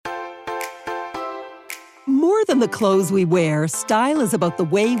More than the clothes we wear, style is about the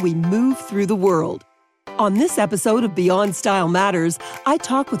way we move through the world. On this episode of Beyond Style Matters, I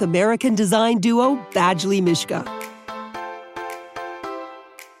talk with American design duo Badgley Mischka.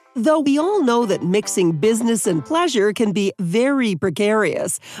 Though we all know that mixing business and pleasure can be very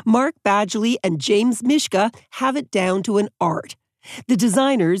precarious, Mark Badgley and James Mischka have it down to an art. The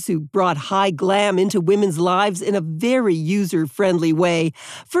designers, who brought high glam into women's lives in a very user-friendly way,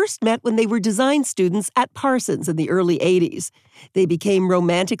 first met when they were design students at Parsons in the early 80s. They became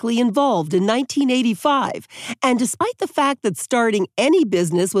romantically involved in 1985, and despite the fact that starting any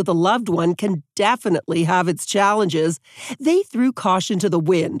business with a loved one can definitely have its challenges, they threw caution to the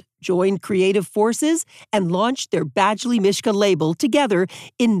wind, joined creative forces, and launched their Badgley Mischka label together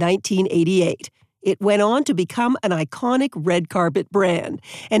in 1988. It went on to become an iconic red carpet brand,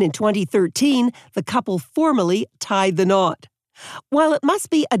 and in 2013, the couple formally tied the knot. While it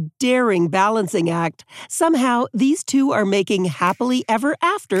must be a daring balancing act, somehow these two are making happily ever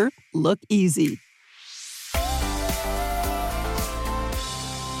after look easy.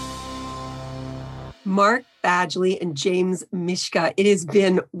 Mark Badgley and James Mischka. It has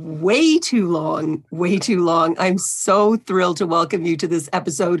been way too long. I'm so thrilled to welcome you to this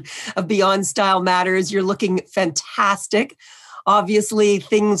episode of Beyond Style Matters. You're looking fantastic. Obviously,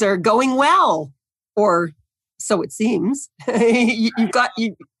 things are going well, or so it seems. You've got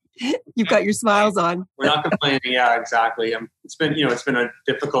your smiles on. We're not complaining. Yeah, exactly. It's been a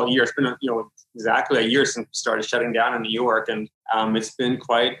difficult year. It's been exactly a year since we started shutting down in New York, and it's been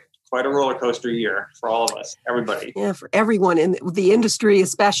quite a roller coaster year for all of us, everybody. Yeah, for everyone in the industry,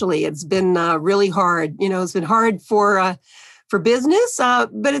 especially. It's been really hard. It's been hard for business,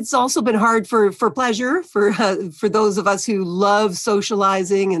 but it's also been hard for pleasure, for those of us who love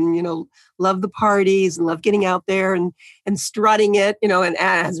socializing and love the parties and love getting out there and strutting it. And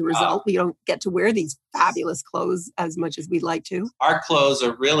as a result, we don't get to wear these fabulous clothes as much as we'd like to. Our clothes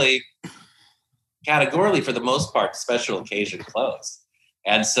are really categorically, for the most part, special occasion clothes.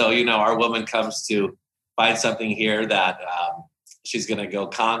 And so, our woman comes to find something here that she's going to go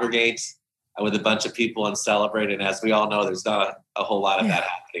congregate with a bunch of people and celebrate. And as we all know, there's not a whole lot of that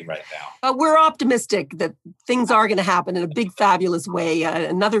happening right now. But we're optimistic that things are going to happen in a big, fabulous way.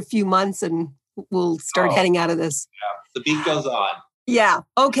 Another few months and we'll start heading out of this. Yeah, the beat goes on. Yeah.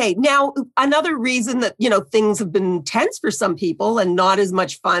 Okay. Now, another reason that, things have been tense for some people and not as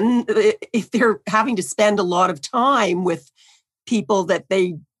much fun, if they're having to spend a lot of time with people that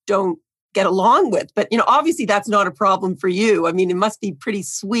they don't get along with. But, obviously that's not a problem for you. I mean, it must be pretty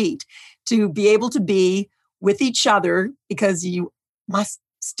sweet to be able to be with each other because you must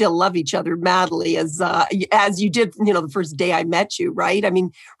still love each other madly as you did, the first day I met you, right? I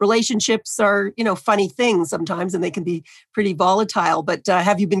mean, relationships are, funny things sometimes and they can be pretty volatile, but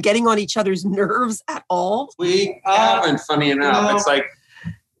have you been getting on each other's nerves at all? We haven't, funny enough. It's like,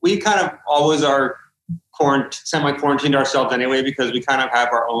 we kind of always are semi-quarantined ourselves anyway because we kind of have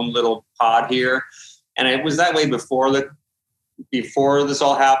our own little pod here, and it was that way before this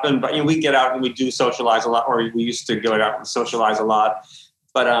all happened. But we get out and we do socialize a lot, or we used to go out and socialize a lot.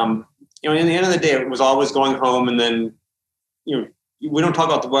 But in the end of the day, it was always going home, and then we don't talk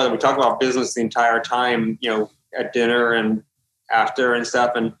about the weather. We talk about business the entire time, at dinner and after and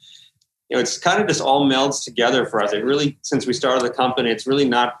stuff, and it's kind of just all melds together for us. It really, since we started the company, it's really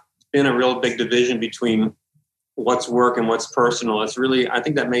not been a real big division between what's work and what's personal. It's really, I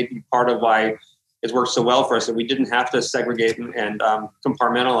think that may be part of why it's worked so well for us, that we didn't have to segregate and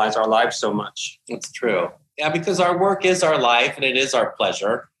compartmentalize our lives so much. That's true. Yeah, because our work is our life and it is our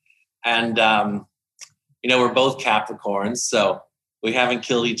pleasure. And, we're both Capricorns, so we haven't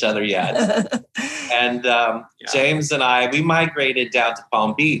killed each other yet. And James and I, we migrated down to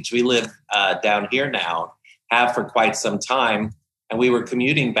Palm Beach. We live down here now, have for quite some time. And we were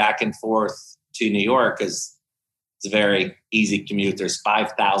commuting back and forth to New York because it's a very easy commute. There's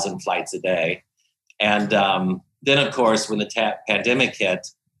 5,000 flights a day. And then, of course, when the pandemic hit,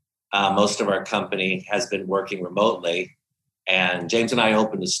 most of our company has been working remotely. And James and I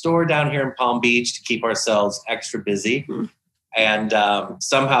opened a store down here in Palm Beach to keep ourselves extra busy. Mm-hmm. And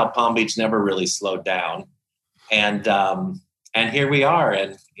somehow Palm Beach never really slowed down. And here we are.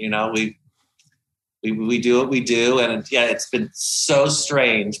 And, we do what we do. And it's been so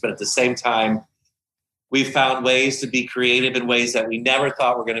strange. But at the same time, we've found ways to be creative in ways that we never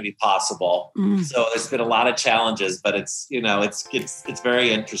thought were going to be possible. Mm. So there's been a lot of challenges, but it's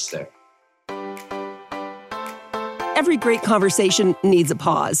very interesting. Every great conversation needs a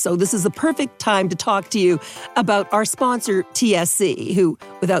pause, so this is the perfect time to talk to you about our sponsor, TSC, who,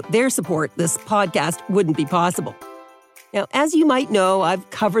 without their support, this podcast wouldn't be possible. Now, as you might know, I've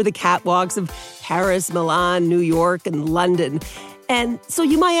covered the catwalks of Paris, Milan, New York, and London. And so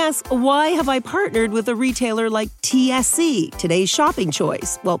you might ask, why have I partnered with a retailer like TSC, today's shopping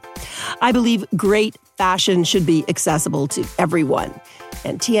choice? Well, I believe great fashion should be accessible to everyone.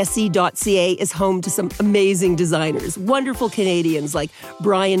 And TSC.ca is home to some amazing designers, wonderful Canadians like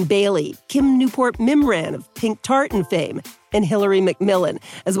Brian Bailey, Kim Newport-Mimran of Pink Tartan fame, and Hilary McMillan,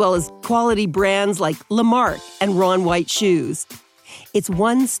 as well as quality brands like Lamarque and Ron White Shoes. It's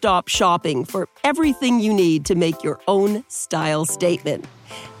one-stop shopping for everything you need to make your own style statement.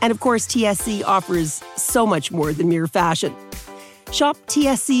 And of course, TSC offers so much more than mere fashion. Shop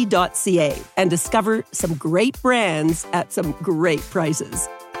tsc.ca and discover some great brands at some great prices.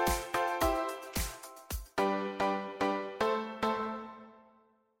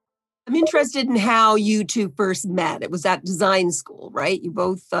 I'm interested in how you two first met. It was at design school, right? You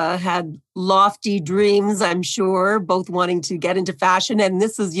both had lofty dreams, I'm sure, both wanting to get into fashion. And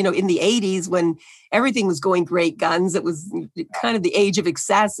this is, in the 80s when everything was going great guns. It was kind of the age of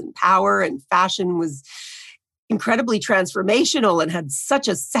excess and power, and fashion was incredibly transformational and had such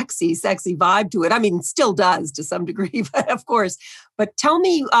a sexy vibe to it. I mean, still does to some degree, but of course. But tell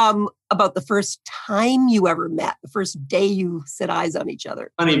me about the first time you ever met, the first day you set eyes on each other.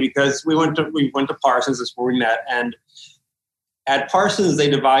 Funny, because we went to Parsons. That's where we met, and at Parsons they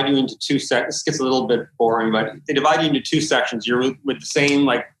divide you into two sections. This gets a little bit boring, but they divide you into two sections. You're with the same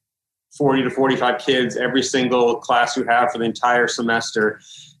 40 to 45 kids every single class you have for the entire semester.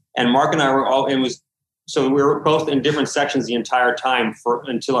 And Mark and I were all So we were both in different sections the entire time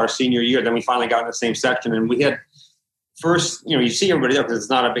until our senior year. Then we finally got in the same section, and we had first, you see everybody there because it's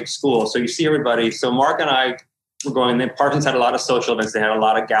not a big school. So you see everybody. So Mark and I were going. Then Parsons had a lot of social events. They had a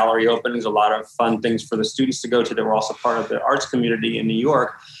lot of gallery openings, a lot of fun things for the students to go to. They were also part of the arts community in New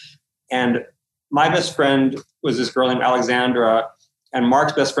York. And my best friend was this girl named Alexandra, and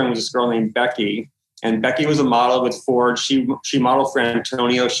Mark's best friend was this girl named Becky. And Becky was a model with Ford. She modeled for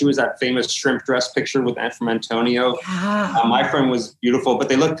Antonio. She was that famous shrimp dress picture from Antonio. Yeah. My friend was beautiful, but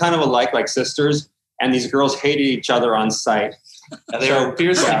they looked kind of alike, like sisters. And these girls hated each other on site. And they were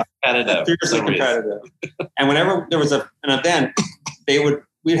fiercely competitive. Fiercely competitive. And whenever there was an event,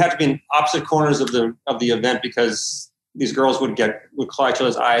 we'd have to be in opposite corners of the event because these girls would claw each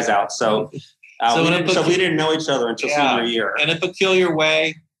other's eyes out. So we didn't know each other until senior year. In a peculiar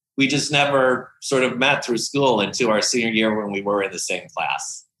way, we just never sort of met through school into our senior year when we were in the same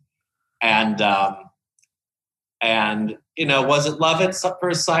class. And was it love at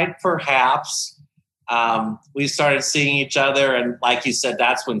first sight? Perhaps. We started seeing each other, and like you said,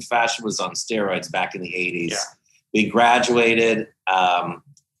 that's when fashion was on steroids back in the 80s. Yeah. We graduated. I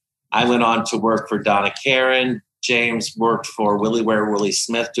went on to work for Donna Karan. James worked for Willie Wear Willie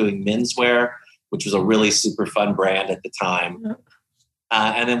Smith doing menswear, which was a really super fun brand at the time. Yeah.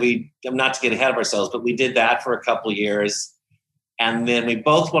 And then not to get ahead of ourselves, but we did that for a couple of years. And then we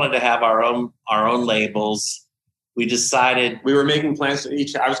both wanted to have our own labels. We decided... We were making plans to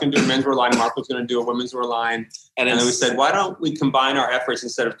each... I was going to do a menswear line. Mark was going to do a women's wear line. And then we said, why don't we combine our efforts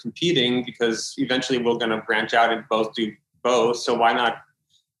instead of competing? Because eventually we're going to branch out and both do both. So why not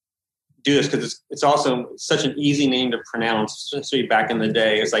do this? Because it's also such an easy name to pronounce, especially back in the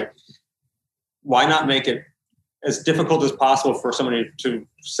day. It's like, why not make it as difficult as possible for somebody to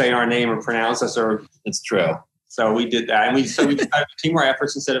say our name or pronounce us? It's true. So we did that. And we decided to team our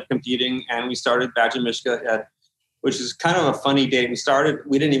efforts instead of competing. And we started Badge and Mishka, which is kind of a funny date.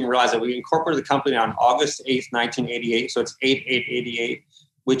 We didn't even realize it. We incorporated the company on August 8th, 1988. So it's 8/8/88,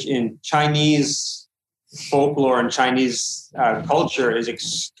 which in Chinese folklore and Chinese culture is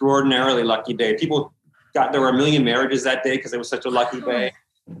extraordinarily lucky day. There were 1 million marriages that day because it was such a lucky day.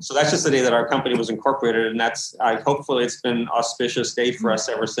 So that's just the day that our company was incorporated, and hopefully it's been an auspicious day for us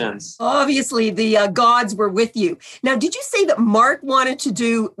ever since. Obviously, the gods were with you. Now, did you say that Mark wanted to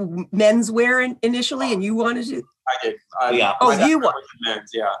do menswear initially, and you wanted to? I did. You want men's?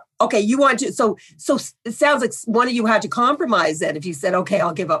 Yeah. Okay, you want to. So it sounds like one of you had to compromise that. If you said, "Okay,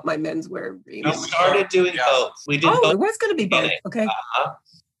 I'll give up my menswear." We started doing both. We did. It was going to be both. Okay.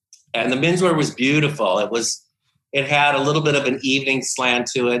 And the menswear was beautiful. It had a little bit of an evening slant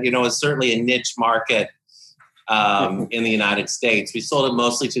to it. It's certainly a niche market in the United States. We sold it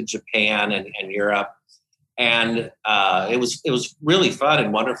mostly to Japan and Europe. And it was really fun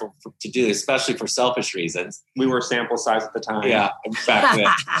and wonderful to do, especially for selfish reasons. We were sample size at the time. Yeah, back then.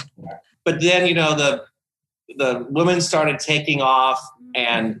 But then, the women started taking off.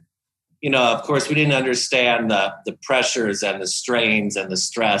 And, of course, we didn't understand the pressures and the strains and the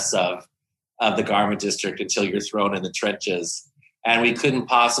stress of the garment district until you're thrown in the trenches. And we couldn't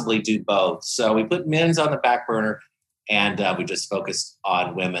possibly do both. So we put men's on the back burner. and we just focused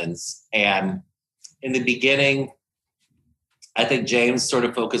on women's. And in the beginning, I think James sort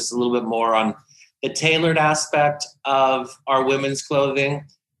of focused a little bit more on the tailored aspect of our women's clothing.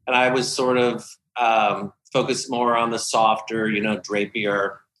 And I was sort of focused more on the softer,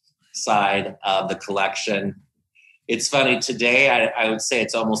 drapier side of the collection. It's funny, today I would say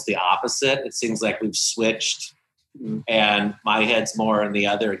it's almost the opposite. It seems like we've switched and my head's more in the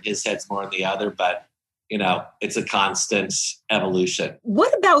other and his head's more in the other, but it's a constant evolution.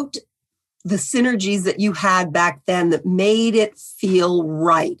 What about the synergies that you had back then that made it feel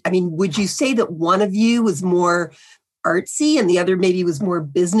right? I mean, would you say that one of you was more artsy and the other maybe was more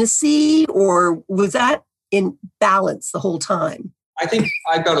businessy, or was that in balance the whole time? I think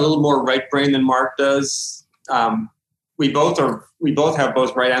I've got a little more right brain than Mark does. We both have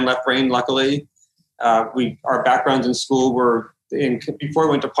both right and left brain, luckily. Our backgrounds in school before we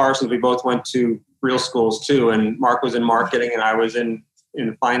went to Parsons, we both went to real schools too. And Mark was in marketing and I was in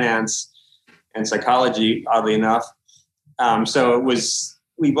finance and psychology, oddly enough. So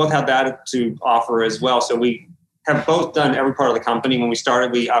we both have that to offer as well. So we have both done every part of the company. When we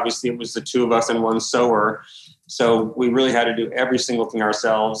started, it was the two of us and one sewer. So we really had to do every single thing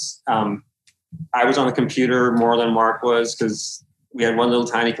ourselves. I was on the computer more than Mark was because we had one little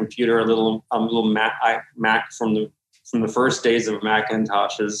tiny computer, a little Mac from the first days of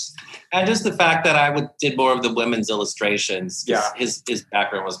Macintoshes. And just the fact that did more of the women's illustrations. Yeah. His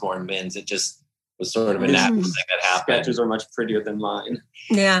background was more in men's. It just was sort of a natural thing that happened. Sketches are much prettier than mine.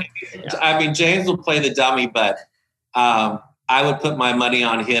 Yeah. I mean, James will play the dummy, but I would put my money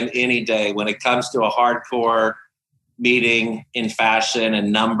on him any day when it comes to a hardcore meeting in fashion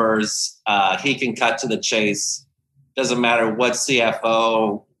and numbers. He can cut to the chase. Doesn't matter what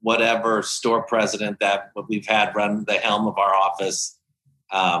CFO, whatever store president that we've had run the helm of our office.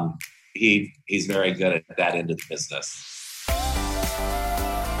 He's very good at that end of the business.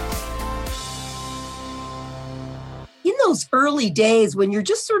 In those early days when you're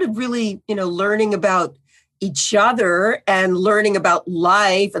just sort of really, learning about each other and learning about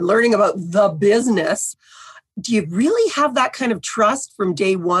life and learning about the business, do you really have that kind of trust from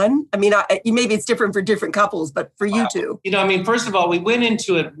day one? I mean, maybe it's different for different couples, but for you two. First of all, we went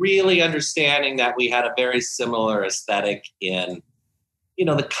into it really understanding that we had a very similar aesthetic in,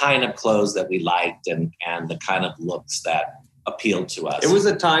 the kind of clothes that we liked and the kind of looks that appealed to us. It was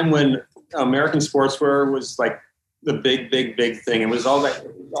a time when American sportswear was like the big thing. It was all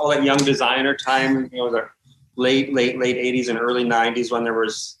that young designer time, the late 80s and early 90s when there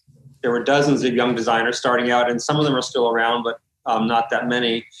were dozens of young designers starting out, and some of them are still around, but not that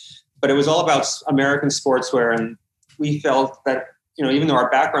many. But it was all about American sportswear, and we felt that, even though our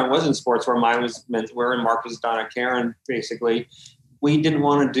background was in sportswear, mine was menswear and Mark was Donna Karan, basically, we didn't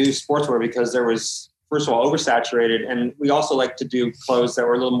want to do sportswear because there was, first of all, oversaturated, and we also like to do clothes that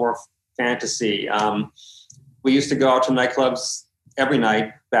were a little more fantasy. We used to go out to nightclubs every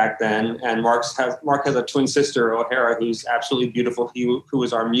night back then, and Mark has a twin sister, O'Hara, who's absolutely beautiful, who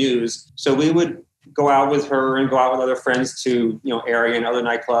was our muse. So we would go out with her and go out with other friends to area and other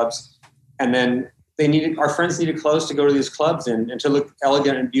nightclubs, and then our friends needed clothes to go to these clubs and to look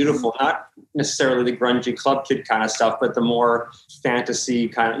elegant and beautiful, not necessarily the grungy club kid kind of stuff, but the more fantasy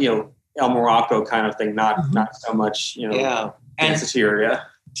kind of El Morocco kind of thing, not so much danceteria.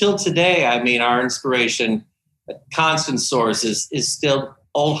 Till today, I mean, our inspiration, constant source is still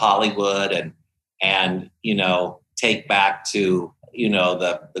old Hollywood and take back to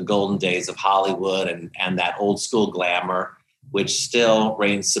the golden days of Hollywood and that old school glamour, which still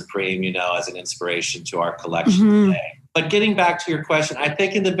reigns supreme as an inspiration to our collection today. But getting back to your question, I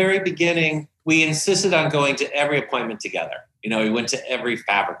think in the very beginning we insisted on going to every appointment together. We went to every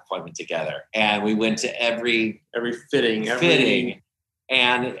fabric appointment together, and we went to every fitting.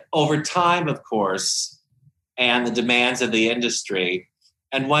 And over time, of course, and the demands of the industry.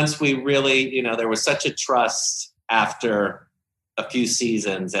 And once we really, there was such a trust after a few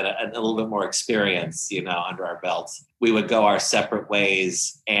seasons and a little bit more experience, under our belts, we would go our separate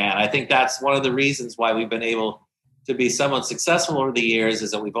ways. And I think that's one of the reasons why we've been able to be somewhat successful over the years,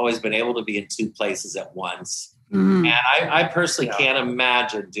 is that we've always been able to be in two places at once. And I personally can't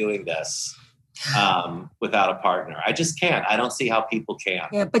imagine doing this without a partner. I just can't. I don't see how people can.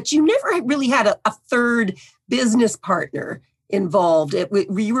 Yeah, but you never really had a third business partner involved.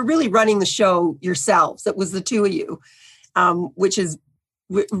 You were really running the show yourselves. It was the two of you, which is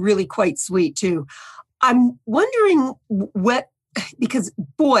really quite sweet too. I'm wondering because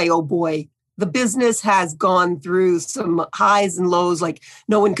boy, oh boy, the business has gone through some highs and lows like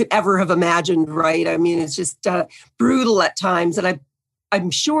no one could ever have imagined, right? I mean, it's just brutal at times. And I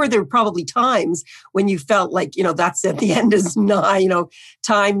I'm sure there were probably times when you felt like, that's it, the end is nigh,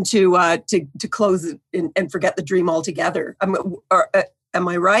 time to close it and forget the dream altogether. Am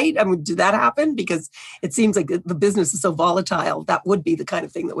I right? Did that happen? Because it seems like the business is so volatile. That would be the kind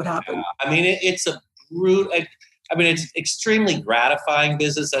of thing that would happen. Yeah. It's a brutal. It's extremely gratifying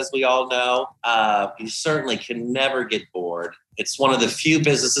business, as we all know. You certainly can never get bored. It's one of the few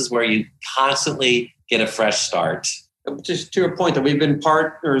businesses where you constantly get a fresh start. Just to a point that we've been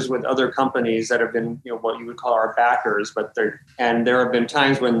partners with other companies that have been, what you would call our backers, there have been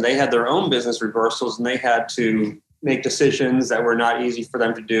times when they had their own business reversals and they had to make decisions that were not easy for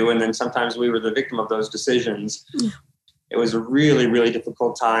them to do. And then sometimes we were the victim of those decisions. Yeah. It was a really, really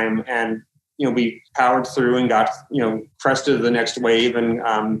difficult time. And, we powered through and got, crested the next wave. And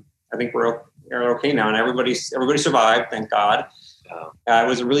I think we're okay now. And everybody survived, thank God. It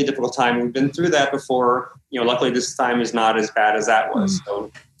was a really difficult time. We've been through that before. Luckily this time is not as bad as that was.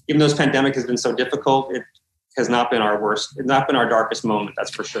 So even though this pandemic has been so difficult, it has not been our worst. It's not been our darkest moment,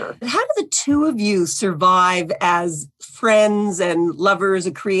 that's for sure. How do the two of you survive as friends and lovers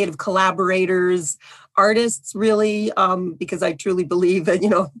and creative collaborators, artists, really? Because I truly believe that,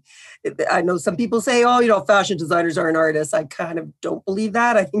 I know some people say, fashion designers aren't artists. I kind of don't believe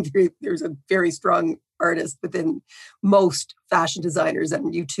that. I think there's a very strong artist within most fashion designers,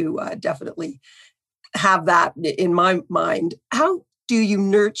 and you two definitely have that in my mind. How do you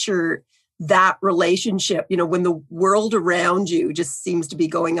nurture that relationship, when the world around you just seems to be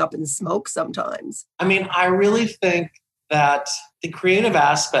going up in smoke sometimes? I really think that the creative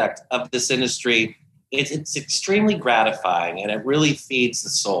aspect of this industry, it's extremely gratifying and it really feeds the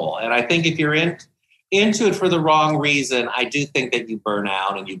soul. And I think if you're into it for the wrong reason, I do think that you burn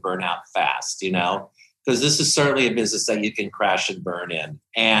out and you burn out fast, because this is certainly a business that you can crash and burn in.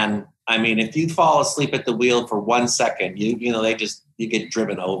 And if you fall asleep at the wheel for 1 second, you get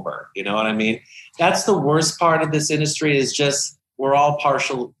driven over. You know what I mean? That's the worst part of this industry, is just we're all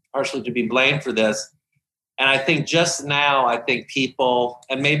partially to be blamed for this. And I think just now, people,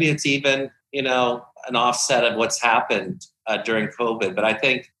 and maybe it's even, an offset of what's happened during COVID, but I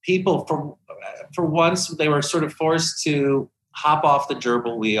think people for once, they were sort of forced to hop off the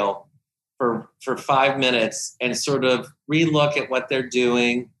gerbil wheel for 5 minutes and sort of relook at what they're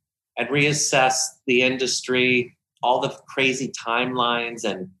doing and reassess the industry, all the crazy timelines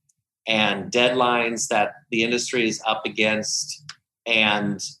and deadlines that the industry is up against,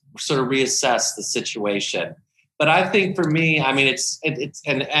 and sort of reassess the situation. But I think for me, it's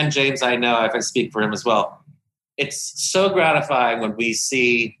and James, I know if I speak for him as well, it's so gratifying when we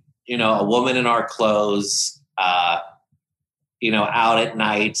see, a woman in our clothes, out at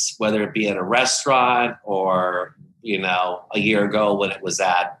night, whether it be at a restaurant or, a year ago when it was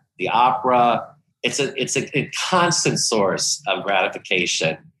at the opera. It's a constant source of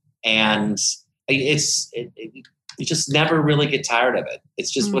gratification, and you just never really get tired of it.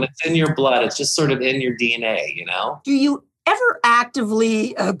 It's just when it's in your blood, it's just sort of in your DNA, Do you ever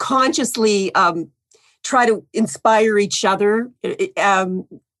actively, consciously try to inspire each other? Do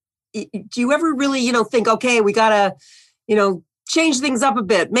you ever really, think, okay, we gotta, change things up a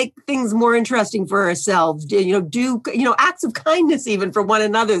bit, make things more interesting for ourselves, do acts of kindness even for one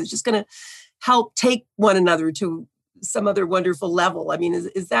another that's just going to help take one another to some other wonderful level?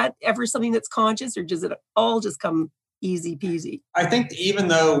 Is that ever something that's conscious, or does it all just come easy peasy? I think even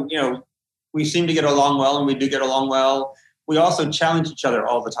though, we seem to get along well, and we do get along well, we also challenge each other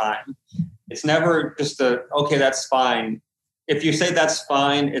all the time. It's never just okay, that's fine. If you say that's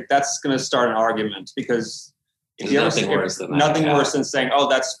fine, that's going to start an argument, because nothing worse than saying, oh,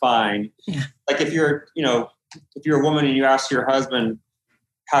 that's fine. Yeah. Like if you're a woman and you ask your husband,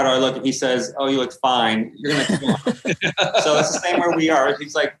 how do I look? And he says, oh, you look fine. You're going to kill him. So it's the same where we are.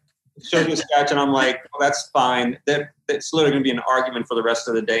 He's like, shows you a sketch and I'm like, oh, that's fine. That's literally going to be an argument for the rest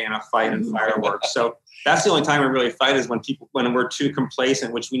of the day and a fight and fireworks. So that's the only time we really fight, is when we're too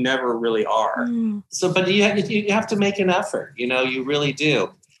complacent, which we never really are. So, but you have to make an effort, you really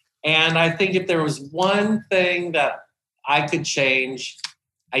do. And I think if there was one thing that I could change,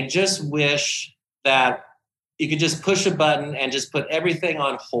 I just wish that you could just push a button and just put everything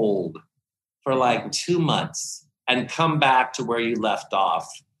on hold for like 2 months and come back to where you left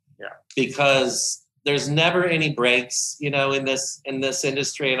off. Yeah. Because there's never any breaks, in this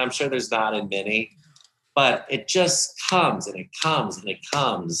industry, and I'm sure there's not in many, but it just comes and it comes and it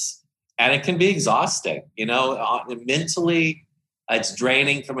comes, and it can be exhausting, mentally. It's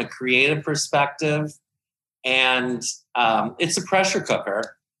draining from a creative perspective, and it's a pressure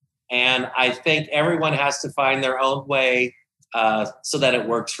cooker. And I think everyone has to find their own way so that it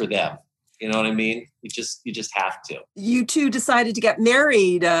works for them. You know what I mean? You just have to. You two decided to get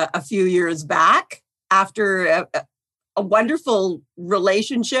married a few years back after a wonderful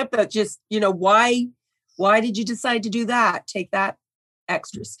relationship. That just, why did you decide to do that? Take that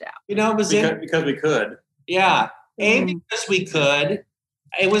extra step? It was because we could. Yeah. Because we could.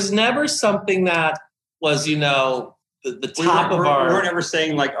 It was never something that was, the top of our... We weren't ever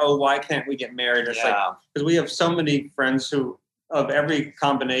saying like, oh, why can't we get married? It's like, because we have so many friends who, of every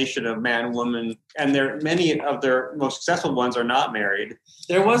combination of man, woman, and many of their most successful ones are not married.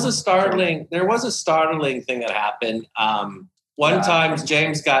 There was a startling thing that happened. One time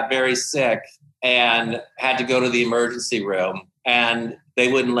James got very sick and had to go to the emergency room, and they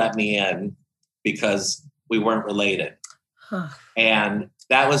wouldn't let me in because we weren't related. And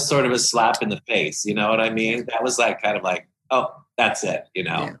that was sort of a slap in the face. You know what I mean? That was kind of like, oh, that's it,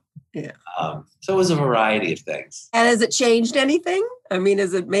 Yeah. So it was a variety of things. And has it changed anything? I mean,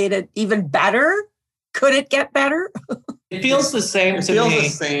 has it made it even better? Could it get better? It feels the same to me. It feels the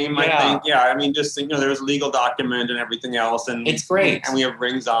same, I think. Yeah, I mean, just, there's a legal document and everything else. And it's great. And we have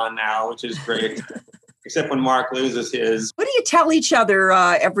rings on now, which is great. Except when Mark loses his. What do you tell each other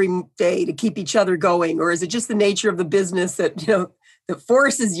every day to keep each other going? Or is it just the nature of the business that, that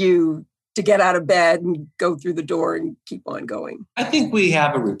forces you to get out of bed and go through the door and keep on going? I think we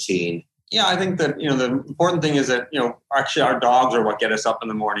have a routine. Yeah, I think that, the important thing is that, actually our dogs are what get us up in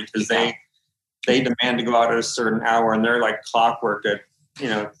the morning because they demand to go out at a certain hour, and they're like clockwork at,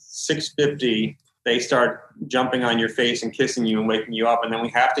 6:50. They start jumping on your face and kissing you and waking you up, and then we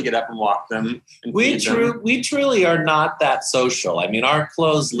have to get up and walk them. And we truly are not that social. I mean, our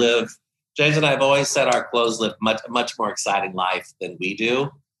clothes live. James and I have always said our clothes live much more exciting life than we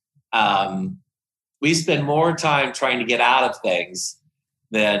do. We spend more time trying to get out of things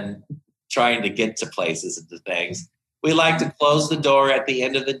than trying to get to places and to things. We like to close the door at the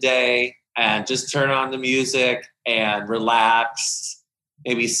end of the day and just turn on the music and relax,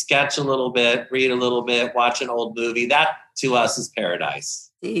 maybe sketch a little bit, read a little bit, watch an old movie. That to us is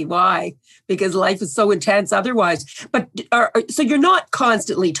paradise. Why? Because life is so intense otherwise. But so you're not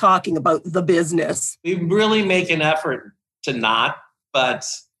constantly talking about the business. We really make an effort to not, but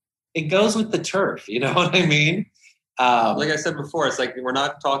it goes with the turf. You know what I mean? Like I said before, it's like we're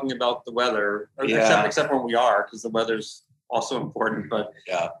not talking about the weather, except when we are, because the weather's also important. But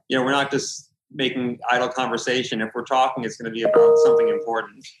we're not just making idle conversation. If we're talking, it's going to be about something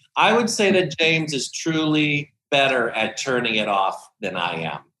important. I would say that James is truly better at turning it off than I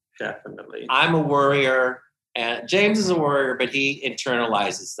am. Definitely. I'm a worrier, and James is a worrier, but he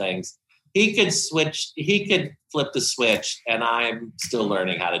internalizes things. He could flip the switch, and I'm still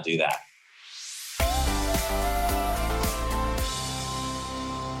learning how to do that.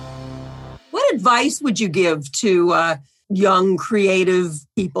 What advice would you give to young, creative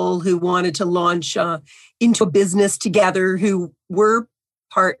people who wanted to launch into a business together, who were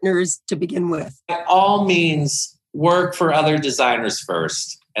partners to begin with? By all means, work for other designers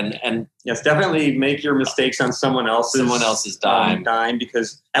first. And yes, definitely make your mistakes on someone else's dime.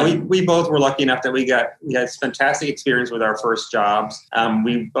 Because we both were lucky enough that we had fantastic experience with our first jobs.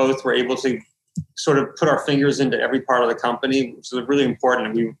 We both were able to sort of put our fingers into every part of the company, which was really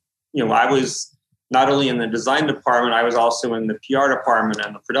important. And I was not only in the design department, I was also in the PR department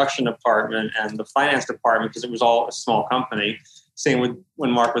and the production department and the finance department, because it was all a small company. Same with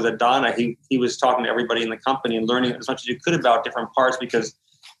when Mark was at Donna, he was talking to everybody in the company and learning as much as you could about different parts, because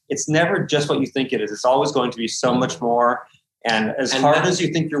it's never just what you think it is. It's always going to be so much more. And hard as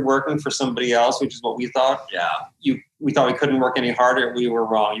you think you're working for somebody else, which is what we thought, we thought we couldn't work any harder. We were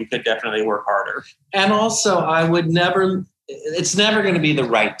wrong. You could definitely work harder. And also, it's never going to be the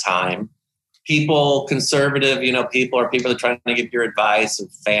right time. People, conservative, people are people that are trying to give your advice,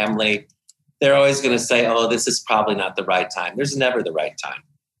 and family. They're always going to say, oh, this is probably not the right time. There's never the right time.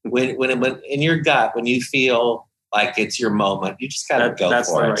 When in your gut, when you feel like it's your moment, you just got to go for it.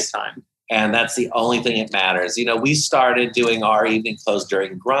 That's the right time. And that's the only thing that matters. We started doing our evening clothes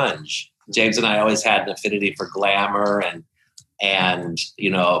during grunge. James and I always had an affinity for glamour and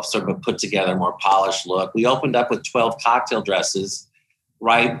sort of a put together, more polished look. We opened up with 12 cocktail dresses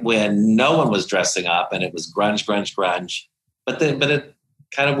right when no one was dressing up, and it was grunge. But it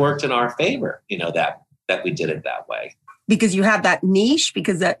kind of worked in our favor, that we did it that way. Because you had that niche,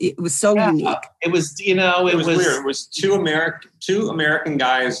 because it was so unique. It was, it was weird. It was two American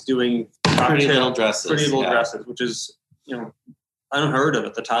guys doing pretty little dresses, which is, unheard of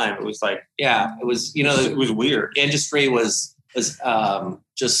at the time. It was like, it was, it was weird. Industry was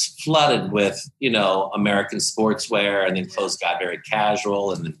just flooded with, American sportswear, and then clothes got very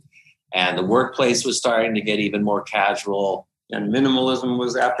casual, and the workplace was starting to get even more casual. And minimalism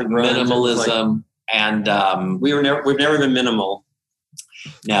was after grunge. Minimalism. And we've never been minimal.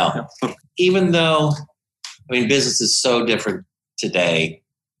 No. Even though, business is so different today,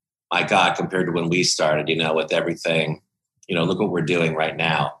 my God, compared to when we started, with everything, look what we're doing right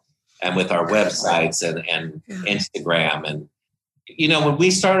now. And with our websites and Instagram. And, when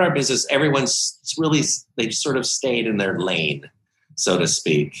we started our business, everyone's really, they sort of stayed in their lane, so to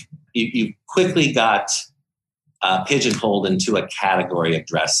speak. You quickly got pigeonholed into a category of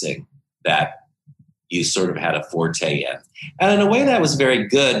dressing that you sort of had a forte in. And in a way that was very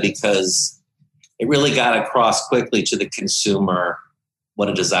good because it really got across quickly to the consumer what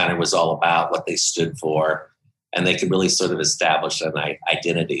a designer was all about, what they stood for, and they could really sort of establish an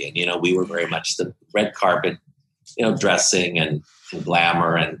identity. And, we were very much the red carpet, dressing and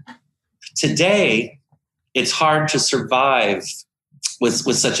glamour. And today it's hard to survive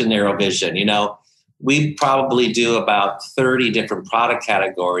with such a narrow vision. We probably do about 30 different product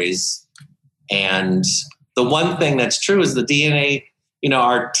categories. And the one thing that's true is the DNA,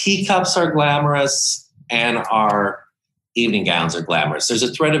 our teacups are glamorous and our evening gowns are glamorous. There's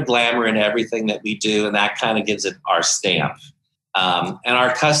a thread of glamour in everything that we do, and that kind of gives it our stamp. And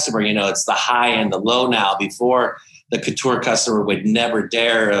our customer, it's the high and the low now. Before, the couture customer would never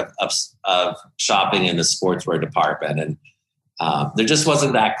dare of shopping in the sportswear department. And there just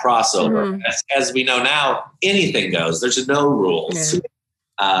wasn't that crossover. Mm-hmm. As we know now, anything goes. There's no rules. Yeah.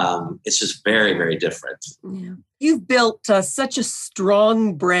 It's just very, very different. Yeah. You've built such a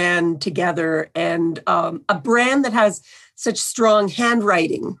strong brand together, and a brand that has such strong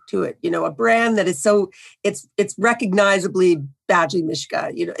handwriting to it. A brand that is it's recognizably Badgley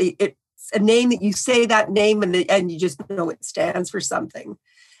Mischka. It's a name that you say that name and you just know it stands for something.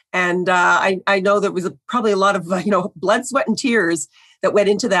 And I know there was probably a lot of blood, sweat, and tears that went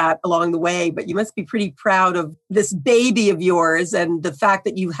into that along the way. But you must be pretty proud of this baby of yours and the fact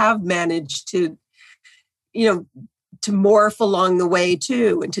that you have managed to, to morph along the way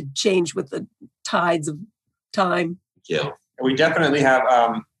too, and to change with the tides of time. Yeah, we definitely have.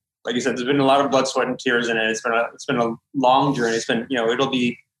 Like you said, there's been a lot of blood, sweat, and tears in it. It's been a long journey. It's been, it'll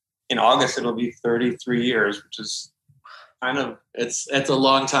be in August. It'll be 33 years, which is kind of it's a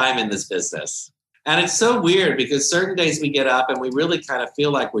long time in this business. And it's so weird because certain days we get up and we really kind of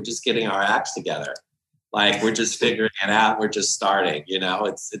feel like we're just getting our acts together. Like we're just figuring it out. We're just starting,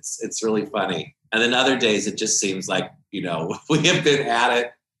 it's really funny. And then other days it just seems like, we have been at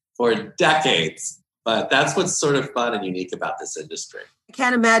it for decades. But that's what's sort of fun and unique about this industry. I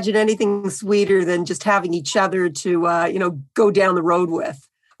can't imagine anything sweeter than just having each other to, go down the road with.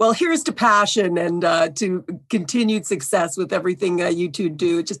 Well, here's to passion and to continued success with everything you two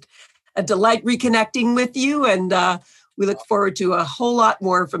do. It's just a delight reconnecting with you, and we look forward to a whole lot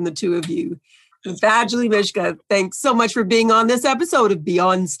more from the two of you. Badgley Mischka, thanks so much for being on this episode of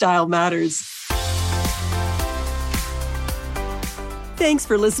Beyond Style Matters. Thanks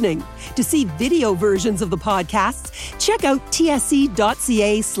for listening. To see video versions of the podcasts, check out tsc.ca/Style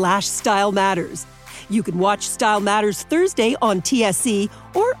Matters. You can watch Style Matters Thursday on TSC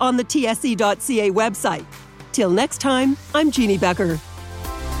or on the tsc.ca website. Till next time, I'm Jeannie Becker.